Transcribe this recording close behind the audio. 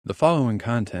The following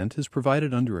content is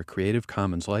provided under a Creative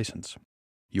Commons license.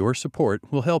 Your support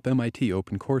will help MIT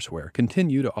OpenCourseware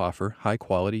continue to offer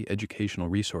high-quality educational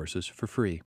resources for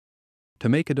free. To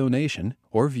make a donation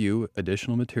or view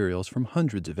additional materials from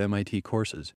hundreds of MIT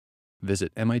courses,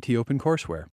 visit MIT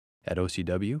OpenCourseware at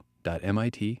ocw.mit.edu.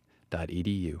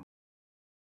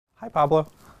 Hi,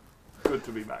 Pablo. Good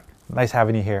to be back. Nice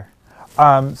having you here.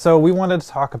 So we wanted to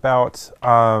talk about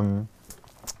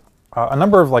a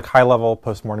number of high-level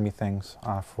postmortem-y things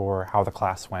for how the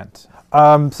class went.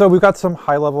 So we've got some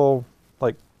high-level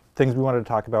things we wanted to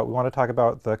talk about. We want to talk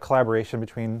about the collaboration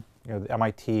between the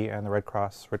MIT and the Red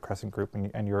Crescent group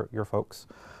and your folks.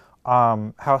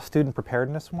 How student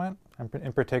preparedness went,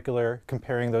 in particular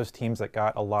comparing those teams that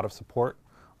got a lot of support,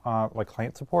 like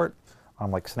client support,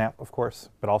 like Snap, of course,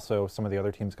 but also some of the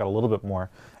other teams got a little bit more.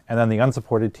 And then the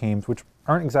unsupported teams, which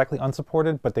aren't exactly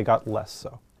unsupported, but they got less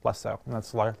so. And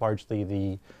that's largely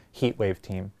the heat wave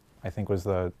team, I think, was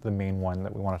the main one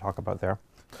that we want to talk about there.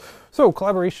 So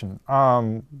collaboration.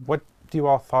 What do you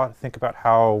all think about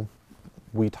how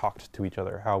we talked to each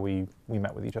other, how we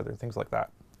met with each other, things like that?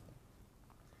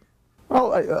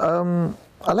 Well,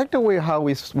 I like the way how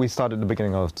we started the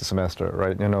beginning of the semester,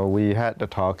 right? We had the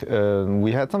talk.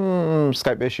 We had some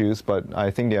Skype issues, but I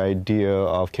think the idea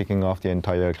of kicking off the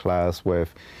entire class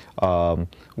with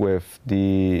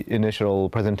the initial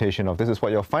presentation of this is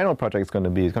what your final project is going to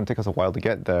be. It's going to take us a while to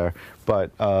get there,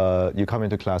 but you come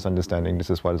into class understanding this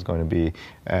is what it's going to be,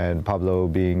 and Pablo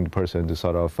being the person to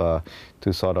sort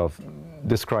of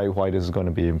describe why this is going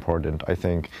to be important, I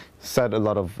think, set a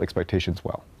lot of expectations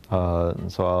well. I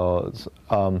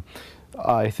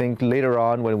think later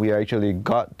on when we actually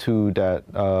got to that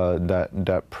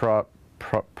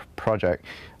project,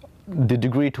 the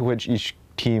degree to which each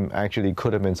team actually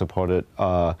could have been supported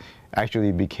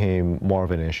actually became more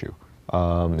of an issue.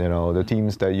 The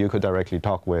teams that you could directly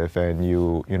talk with and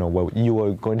you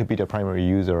were going to be the primary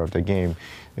user of the game,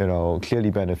 clearly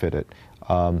benefited.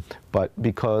 But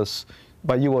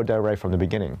you were there right from the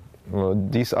beginning. Well,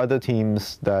 these other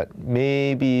teams that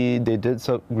maybe they did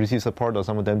receive support, or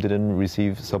some of them didn't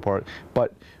receive support,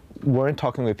 but weren't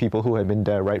talking with people who had been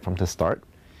there right from the start.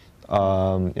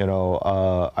 I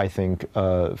think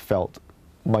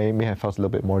may have felt a little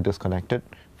bit more disconnected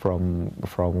from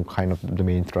kind of the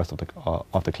main thrust of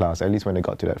the class, at least when they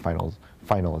got to that final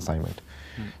assignment.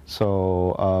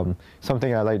 So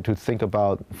something I like to think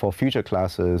about for future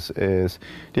classes is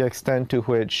the extent to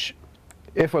which,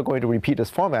 if we're going to repeat this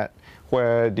format,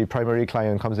 where the primary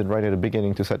client comes in right at the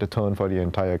beginning to set the tone for the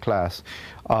entire class,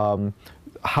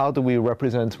 how do we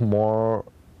represent more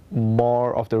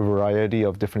of the variety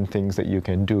of different things that you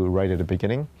can do right at the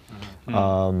beginning?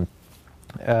 So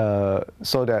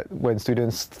that when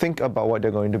students think about what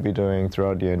they're going to be doing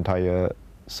throughout the entire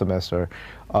semester,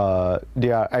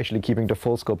 they are actually keeping the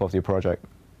full scope of the project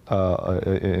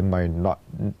in mind,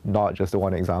 not just the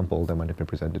one example that might have been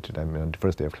presented to them on the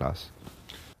first day of class.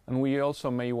 And we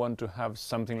also may want to have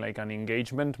something like an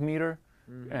engagement meter,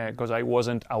 because I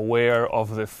wasn't aware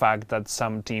of the fact that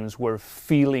some teams were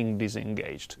feeling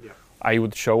disengaged. Yeah. I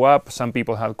would show up, some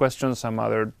people had questions, some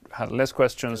other had less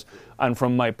questions, and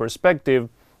from my perspective,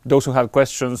 those who had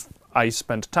questions, I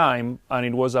spent time, and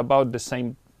it was about the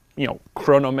same,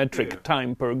 chronometric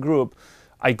time per group.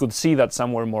 I could see that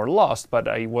some were more lost, but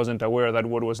I wasn't aware that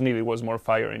what was needed was more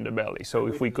fire in the belly. So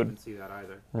if we could didn't see that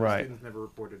either. Right. The students never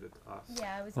reported it to us.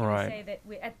 Yeah, I was going to say that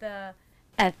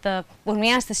when we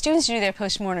asked the students to do their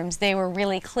postmortems, they were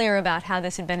really clear about how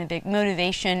this had been a big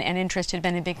motivation and interest had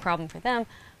been a big problem for them,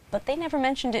 but they never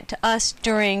mentioned it to us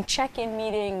during check-in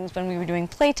meetings, when we were doing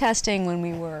play testing, when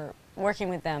we were working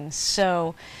with them.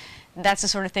 So that's the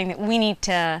sort of thing that we need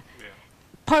to.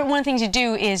 One of the things to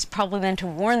do is probably then to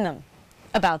warn them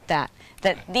about that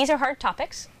these are hard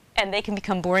topics and they can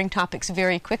become boring topics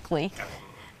very quickly,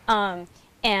 and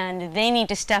they need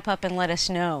to step up and let us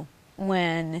know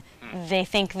when they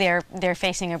think they're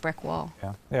facing a brick wall.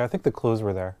 Yeah, I think the clues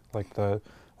were there. There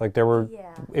were,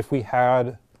 if we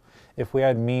had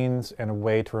means and a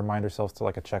way to remind ourselves to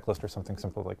a checklist or something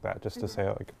simple like that, just to say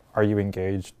are you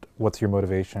engaged? What's your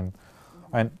motivation?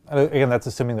 And again, that's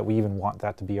assuming that we even want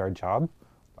that to be our job.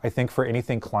 I think for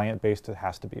anything client-based, it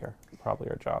has to be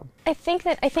probably our job. I think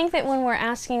that when we're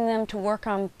asking them to work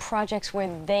on projects where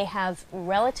they have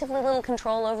relatively little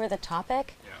control over the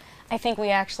topic, I think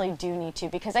we actually do need to,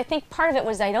 because I think part of it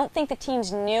was I don't think the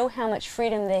teams knew how much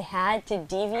freedom they had to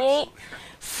deviate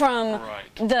from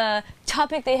the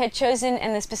topic they had chosen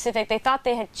and the specific. They thought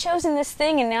they had chosen this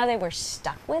thing and now they were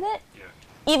stuck with it,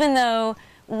 even though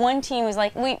one team was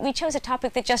like, we chose a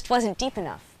topic that just wasn't deep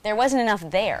enough. There wasn't enough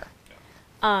there.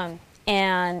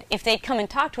 And if they'd come and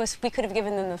talk to us, we could have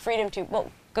given them the freedom to,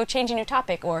 well, go change a new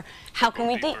topic, or how can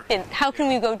we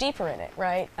go deeper in it,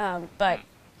 right?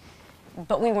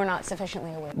 But we were not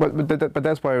sufficiently aware. But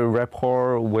that's why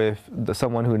rapport with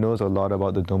someone who knows a lot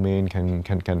about the domain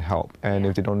can help. And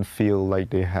if they don't feel like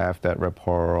they have that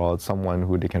rapport or someone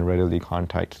who they can readily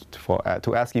contact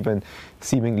to ask even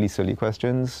seemingly silly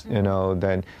questions, you know,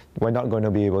 then we're not going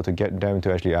to be able to get them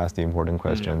to actually ask the important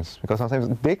questions, because sometimes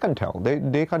they can tell.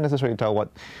 They can't necessarily tell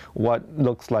what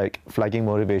looks like flagging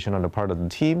motivation on the part of the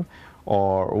team,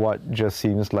 or what just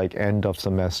seems like end of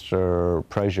semester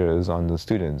pressures on the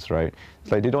students, right?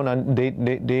 It's like they don't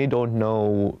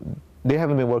know, they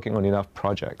haven't been working on enough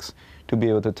projects to be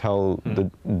able to tell the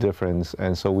difference,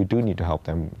 and so we do need to help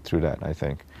them through that, I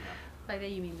think. By that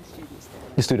you mean the students?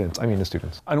 The students, I mean the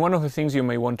students. And one of the things you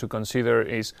may want to consider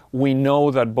is, we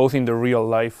know that both in the real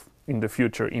life, in the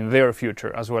future, in their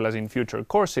future, as well as in future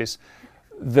courses,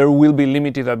 there will be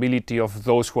limited ability of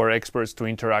those who are experts to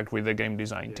interact with the game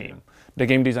design team. The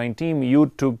game design team,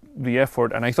 you took the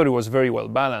effort, and I thought it was very well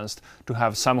balanced, to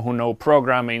have some who know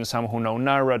programming, some who know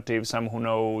narrative, some who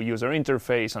know user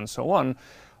interface, and so on.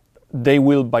 They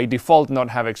will by default not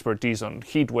have expertise on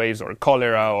heat waves or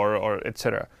cholera or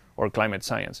etc., or climate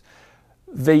science.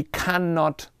 They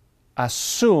cannot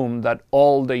assume that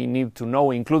all they need to know,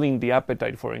 including the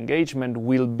appetite for engagement,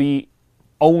 will be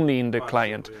only in the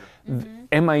client.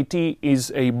 MIT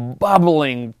is a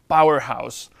bubbling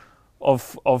powerhouse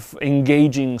of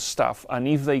engaging stuff, and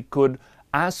if they could,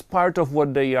 as part of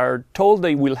what they are told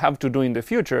they will have to do in the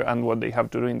future and what they have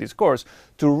to do in this course,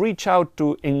 to reach out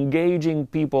to engaging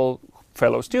people,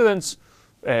 fellow students,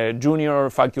 junior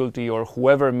faculty, or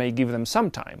whoever may give them some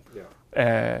time,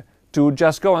 to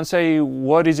just go and say,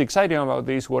 what is exciting about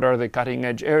this, what are the cutting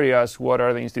edge areas, what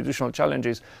are the institutional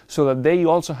challenges, so that they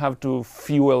also have to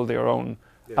fuel their own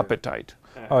appetite.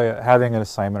 Oh yeah, having an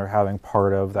assignment or having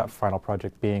part of that final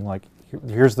project being like,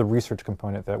 here's the research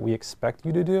component that we expect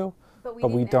you to do,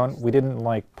 but we didn't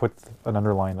like put an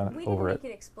underline over it. We didn't make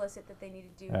it explicit that they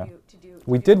needed to do.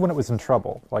 We did when it was in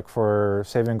trouble, like for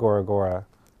saving Gora Gora,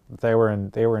 they were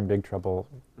in big trouble.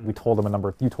 We told them a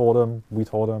number. You told them, we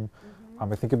told them. I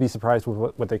think you'd be surprised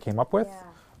with what they came up with,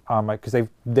 because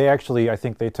they actually, I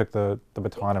think they took the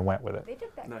baton and went with it. They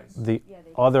took that. Nice. The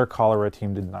other cholera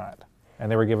team did not.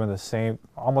 And they were given the same,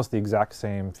 almost the exact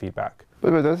same feedback.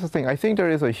 But that's the thing. I think there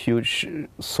is a huge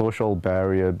social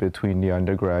barrier between the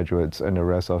undergraduates and the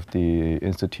rest of the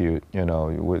institute. You know,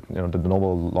 with the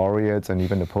Nobel laureates and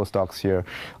even the postdocs here.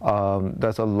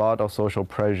 There's a lot of social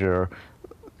pressure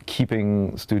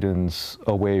keeping students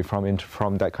away from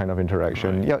that kind of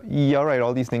interaction. Right. Yeah, right.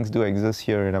 All these things do exist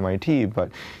here in MIT,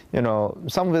 but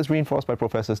some of it's reinforced by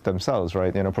professors themselves,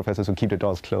 right? Professors who keep the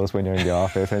doors closed when you're in the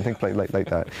office and things like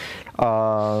that.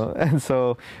 And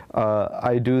so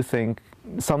I do think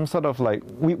some sort of like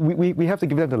we have to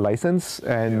give them the license,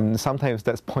 and sometimes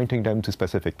that's pointing them to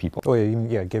specific people. Oh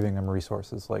yeah, giving them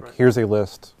resources. Like here's a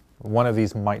list. One of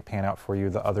these might pan out for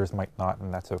you. The others might not,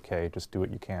 and that's okay. Just do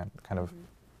what you can. Kind of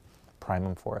prime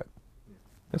them for it.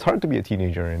 It's hard to be a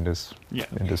teenager in this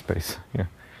space. Yeah.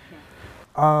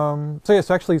 So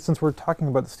actually, since we're talking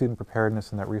about the student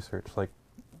preparedness and that research, like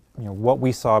what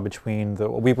we saw between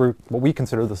what we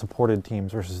consider the supported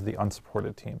teams versus the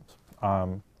unsupported teams,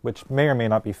 which may or may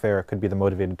not be fair. It could be the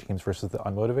motivated teams versus the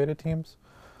unmotivated teams.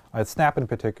 Snap in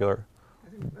particular,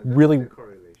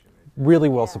 really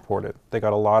well supported. They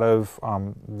got a lot of.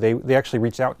 They actually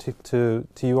reached out to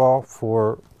you all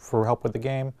for help with the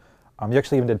game. You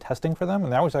actually even did testing for them,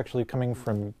 and that was actually coming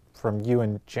from you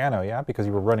and Jano, yeah, because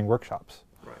you were running workshops.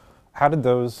 Right. How did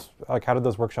those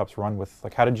workshops run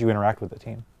how did you interact with the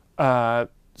team?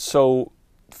 So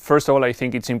first of all, I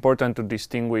think it's important to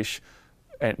distinguish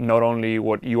not only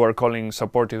what you are calling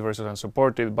supported versus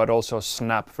unsupported, but also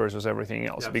Snap versus everything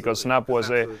else. Absolutely. Because Snap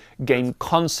was a game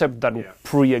concept that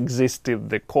pre-existed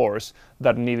the course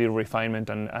that needed refinement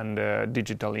and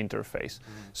digital interface.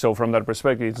 So from that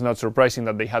perspective, it's not surprising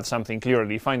that they had something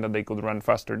clearly defined that they could run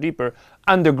faster, deeper,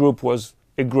 and the group was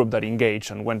a group that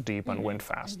engaged and went deep and went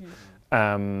fast.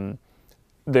 The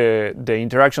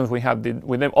interactions we had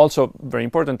with them, also very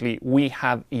importantly, we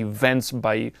had events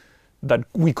that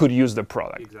we could use the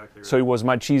product. Exactly right. So it was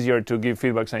much easier to give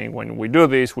feedback saying, when we do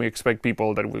this, we expect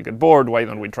people that will get bored, why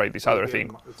don't we try this other thing?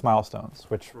 It's milestones,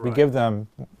 which we give them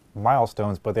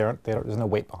milestones, but there's no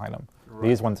weight behind them. Right.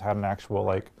 These ones had an actual,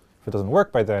 if it doesn't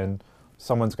work by then,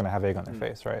 someone's going to have egg on their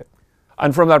face, right?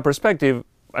 And from that perspective,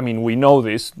 I mean, we know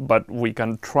this, but we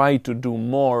can try to do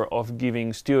more of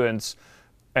giving students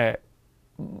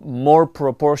more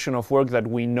proportion of work that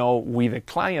we the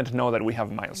client know that we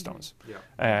have milestones.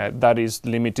 That is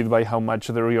limited by how much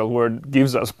the real world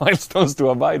gives us milestones to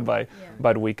abide by,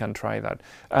 but we can try that.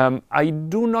 I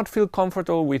do not feel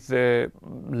comfortable with the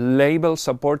label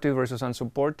supported versus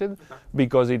unsupported,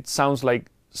 because it sounds like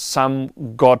some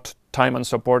got time and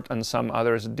support and some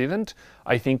others didn't.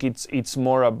 I think it's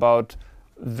more about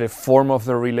the form of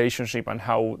the relationship and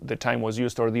how the time was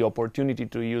used, or the opportunity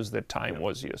to use the time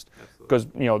was used. Because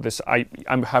I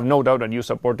have no doubt that you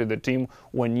supported the team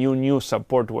when you knew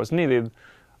support was needed,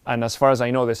 and as far as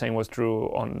I know, the same was true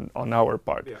on our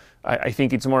part. I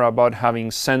think it's more about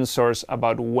having sensors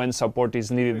about when support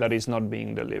is needed that is not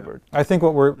being delivered. I think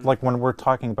what we're like when we're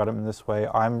talking about it in this way,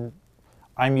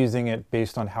 I'm using it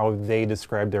based on how they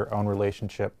describe their own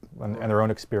relationship and their own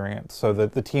experience. So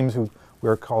that the teams who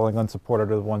we're calling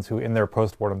unsupported are the ones who in their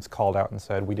postmortems called out and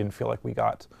said, we didn't feel like we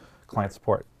got client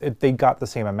support. They got the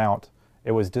same amount.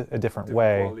 It was a different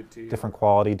way, quality, different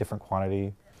quality, different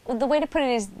quantity. Well, the way to put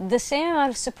it is the same amount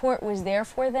of support was there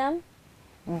for them.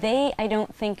 I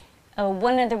don't think,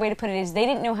 one other way to put it is they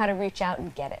didn't know how to reach out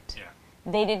and get it.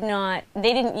 They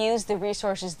didn't use the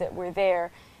resources that were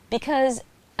there, because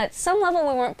at some level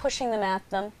we weren't pushing them at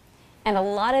them. And a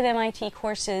lot of MIT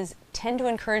courses tend to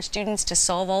encourage students to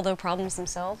solve all their problems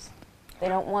themselves. They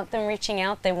don't want them reaching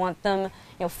out. They want them,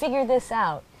 figure this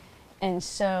out. And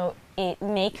so it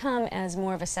may come as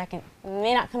more of a second,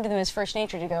 may not come to them as first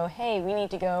nature to go, hey, we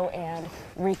need to go and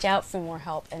reach out for more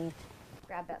help and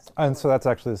grab that support. And so that's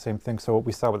actually the same thing. So what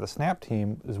we saw with the Snap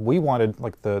team is we wanted,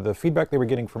 like the feedback they were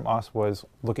getting from us was,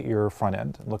 look at your front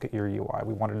end, look at your UI.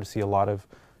 We wanted to see a lot of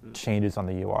changes on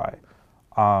the UI.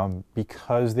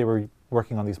 Because they were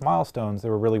working on these milestones, they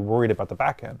were really worried about the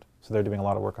back end. So they're doing a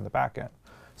lot of work on the back end.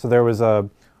 So there was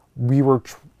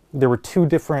they were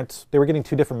getting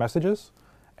two different messages,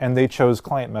 and they chose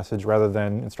client message rather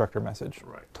than instructor message.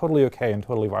 Totally okay and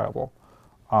totally viable.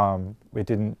 It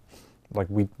didn't,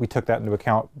 we took that into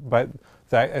account, but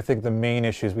I think the main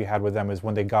issues we had with them is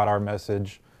when they got our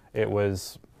message,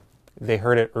 they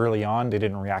heard it early on, they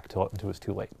didn't react to it until it was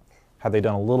too late. Had they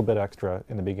done a little bit extra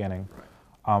in the beginning.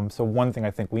 So one thing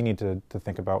I think we need to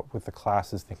think about with the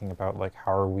class is thinking about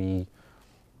how are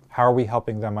we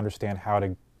helping them understand how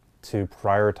to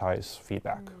prioritize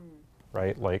feedback,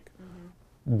 right?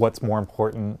 What's more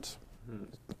important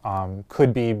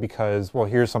could be because, well,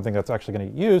 here's something that's actually going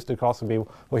to get used. It could also be,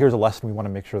 well, here's a lesson we want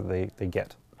to make sure that they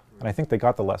get. And I think they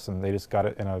got the lesson. They just got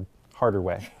it in a harder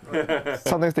way.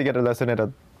 Sometimes they get a lesson at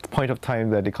a point of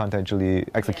time that they can't actually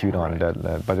execute on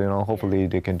that, but hopefully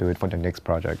they can do it for the next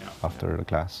project after the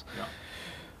class.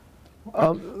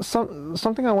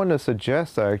 Something I want to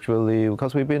suggest actually,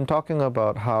 because we've been talking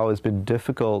about how it's been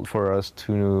difficult for us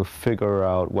to figure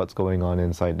out what's going on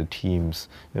inside the teams.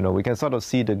 We can sort of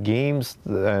see the games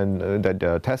and that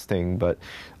they're testing, but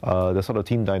the sort of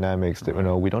team dynamics that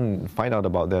we don't find out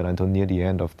about that until near the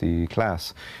end of the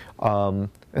class.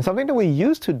 And something that we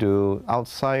used to do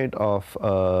outside of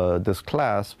this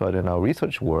class, but in our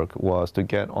research work, was to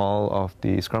get all of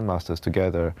the Scrum Masters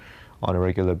together on a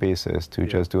regular basis to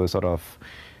just do a sort of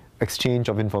exchange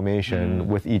of information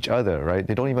with each other, right?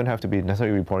 They don't even have to be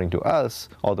necessarily reporting to us,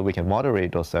 although we can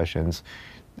moderate those sessions.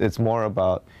 It's more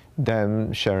about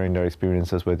them sharing their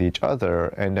experiences with each other,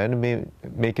 and then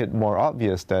make it more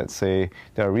obvious that, say,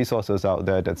 there are resources out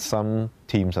there that some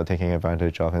teams are taking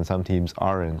advantage of and some teams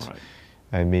aren't.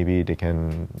 And maybe they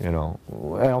can, and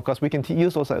of course we can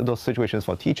use those situations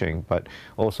for teaching, but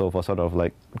also for sort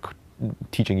of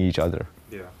teaching each other.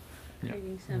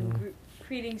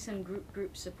 Creating some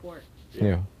group support.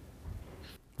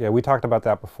 Yeah, we talked about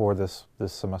that before this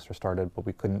semester started, but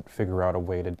we couldn't figure out a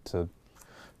way to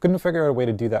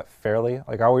do that fairly.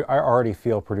 I already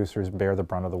feel producers bear the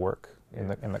brunt of the work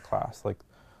in the class.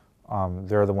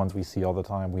 They're the ones we see all the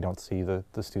time. We don't see the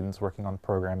students working on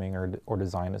programming or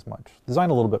design as much. Design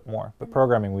a little bit more, but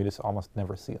programming we just almost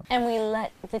never see them. And we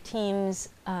let the teams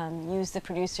use the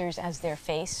producers as their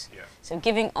face. So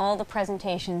giving all the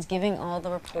presentations, giving all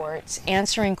the reports,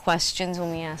 answering questions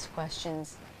when we ask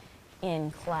questions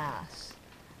in class.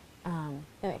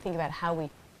 Think about how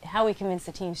we convince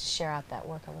the teams to share out that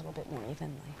work a little bit more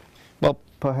evenly. Well,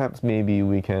 perhaps maybe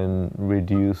we can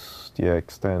reduce the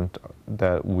extent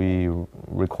that we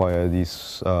require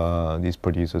these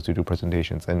producers to do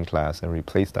presentations in class and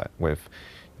replace that with,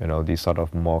 these sort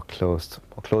of more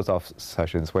closed-off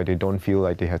sessions where they don't feel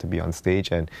like they have to be on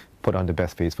stage and put on the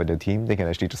best face for their team. They can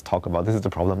actually just talk about, this is the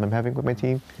problem I'm having with my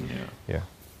team.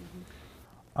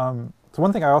 So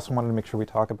one thing I also wanted to make sure we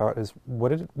talk about is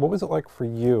what was it like for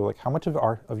you? How much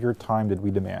of your time did we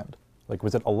demand? Like,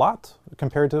 was it a lot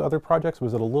compared to other projects?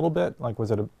 Was it a little bit? Like,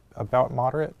 was it about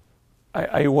moderate?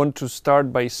 I want to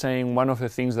start by saying one of the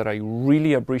things that I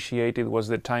really appreciated was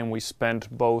the time we spent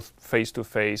both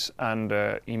face-to-face and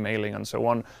emailing and so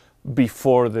on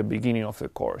before the beginning of the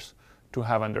course, to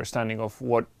have understanding of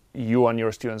what you and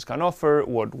your students can offer,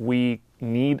 what we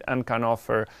need and can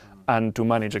offer, and to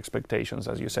manage expectations,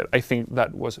 as you said. I think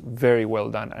that was very well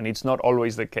done, and it's not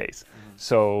always the case.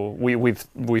 So with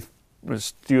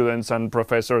students and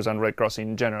professors and Red Cross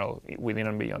in general within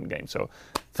and beyond games. So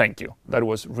thank you. That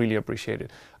was really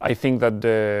appreciated. I think that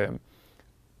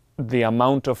the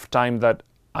amount of time that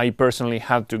I personally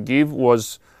had to give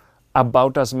was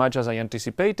about as much as I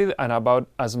anticipated and about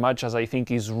as much as I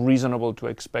think is reasonable to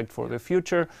expect for the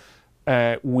future.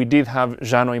 We did have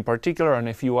Jano in particular and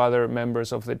a few other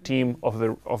members of the team, of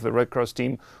the Red Cross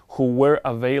team, who were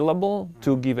available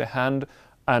to give a hand.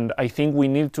 And I think we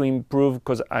need to improve,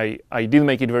 because I did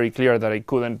make it very clear that I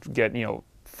couldn't get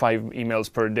 5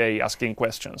 emails per day asking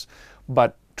questions,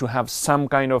 but to have some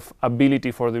kind of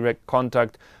ability for direct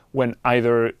contact when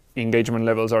either engagement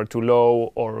levels are too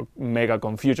low or mega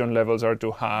confusion levels are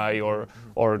too high, or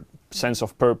sense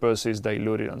of purpose is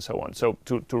diluted and so on. So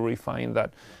to refine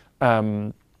that,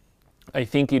 I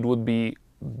think it would be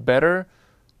better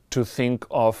to think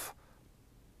of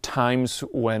times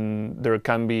when there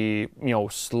can be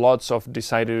slots of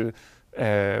decided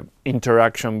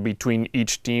interaction between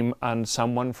each team and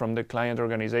someone from the client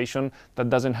organization that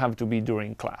doesn't have to be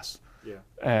during class.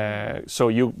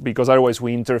 Because otherwise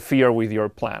we interfere with your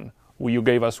plan. You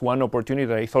gave us one opportunity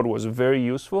that I thought was very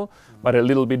useful, but a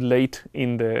little bit late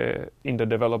in the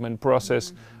development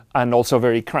process. And also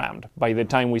very crammed. By the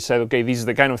time we said, okay, this is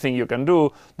the kind of thing you can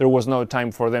do, there was no time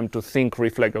for them to think,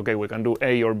 reflect, okay, we can do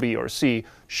A or B or C,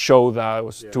 show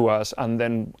those to us, and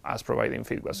then us providing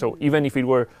feedback. So even if it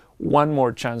were one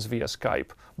more chance via Skype,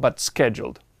 but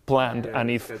scheduled, planned,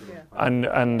 and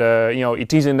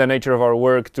it is in the nature of our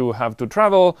work to have to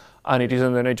travel, and it is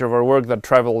in the nature of our work that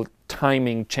travel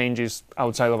timing changes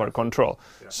outside of our control.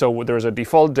 So there's a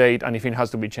default date, and if it has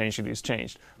to be changed, it is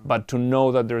changed. But to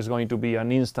know that there's going to be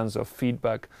an instance of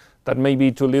feedback that may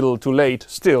be too little, too late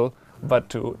still, but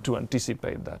to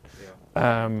anticipate that.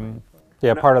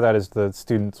 Part of that is the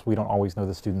students. We don't always know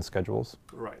the students' schedules.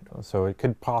 Right. So it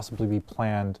could possibly be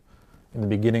planned in the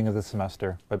beginning of the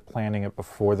semester, but planning it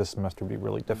before the semester would be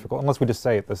really difficult, unless we just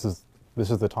say this is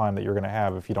the time that you're going to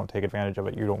have. If you don't take advantage of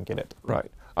it, you don't get it. Right.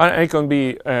 And it can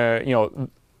be,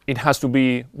 it has to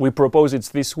be, we propose it's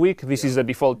this week, this is the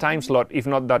default time slot. If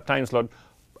not that time slot,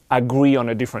 agree on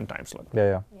a different time slot.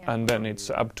 Yeah. And then it's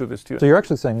up to the student. So you're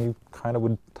actually saying you kind of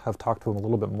would have talked to them a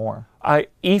little bit more.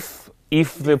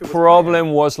 If the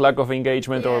problem was lack of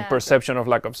engagement or perception of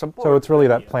lack of support. So it's really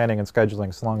that planning and scheduling.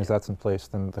 As long as that's in place,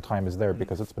 then the time is there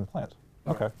because it's been planned.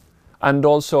 Okay. And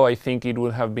also, I think it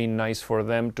would have been nice for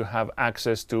them to have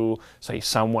access to, say,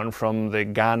 someone from the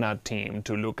Ghana team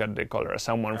to look at the color,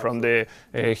 someone from the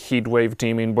heat wave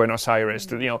team in Buenos Aires,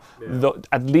 to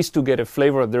at least to get a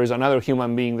flavor. There is another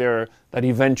human being there that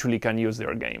eventually can use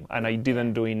their game. And I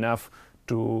didn't do enough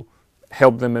to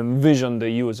help them envision the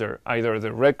user, either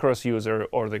the Red Cross user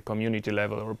or the community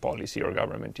level or policy or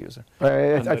government user.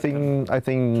 I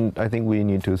think we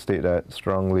need to state that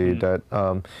strongly, that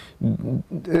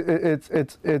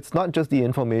it's not just the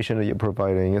information that you're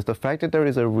providing, it's the fact that there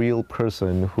is a real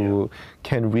person who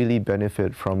can really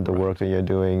benefit from the work that you're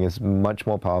doing is much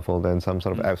more powerful than some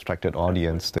sort of abstracted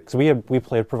audience. So we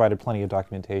provided plenty of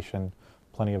documentation,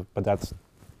 but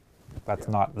that's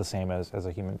not the same as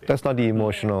a human being. That's not the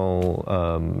emotional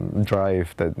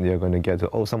drive that you're going to get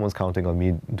to, someone's counting on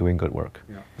me doing good work.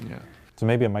 Yeah. So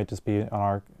maybe it might just be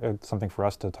on something for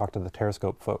us to talk to the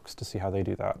Terrascope folks to see how they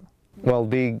do that. Well,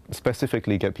 they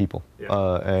specifically get people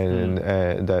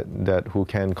that who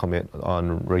can commit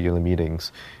on regular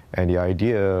meetings. And the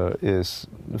idea is,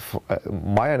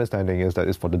 my understanding is that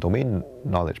it's for the domain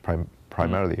knowledge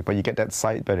primarily, but you get that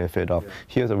side benefit of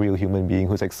here's a real human being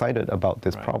who's excited about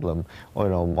this problem,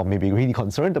 or maybe really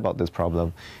concerned about this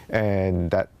problem,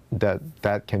 and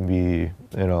that can be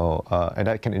and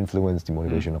that can influence the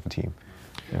motivation of a team.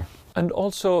 Yeah. And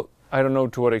also, I don't know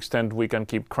to what extent we can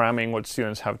keep cramming what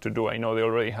students have to do. I know they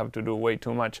already have to do way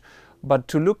too much, but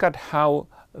to look at how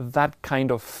that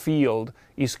kind of field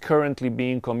is currently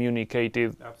being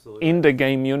communicated in the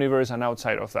game universe and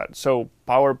outside of that. So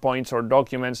PowerPoints or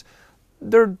documents,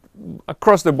 they're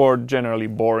across the board generally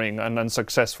boring and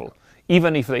unsuccessful,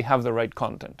 even if they have the right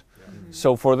content.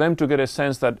 So for them to get a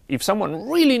sense that if someone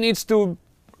really needs to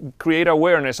create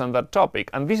awareness on that topic,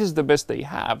 and this is the best they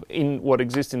have in what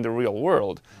exists in the real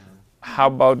world, how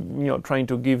about trying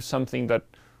to give something that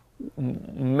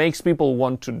makes people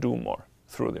want to do more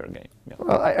through their game. Yeah.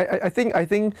 Well, I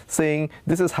think saying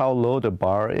this is how low the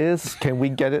bar is, can we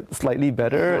get it slightly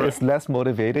better, Right. is less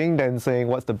motivating than saying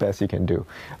what's the best you can do.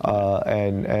 But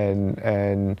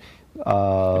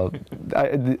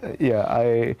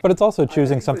it's also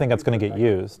choosing something that's going to get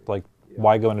used. Like,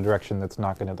 why go in a direction that's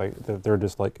not going to? Like, they're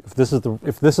just like, if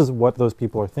this is what those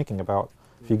people are thinking about,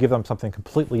 if you give them something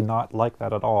completely not like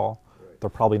that at all, they're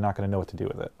probably not going to know what to do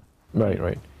with it.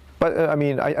 Right. But I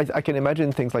mean, I can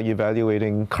imagine things like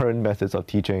evaluating current methods of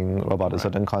teaching about a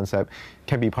certain concept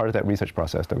can be part of that research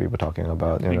process that we were talking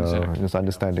about. You know, Exactly. just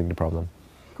understanding the problem.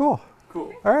 Cool.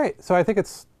 All right. So I think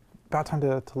it's about time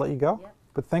to let you go.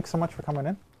 But thanks so much for coming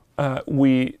in.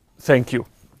 We thank you.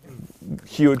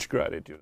 Huge gratitude.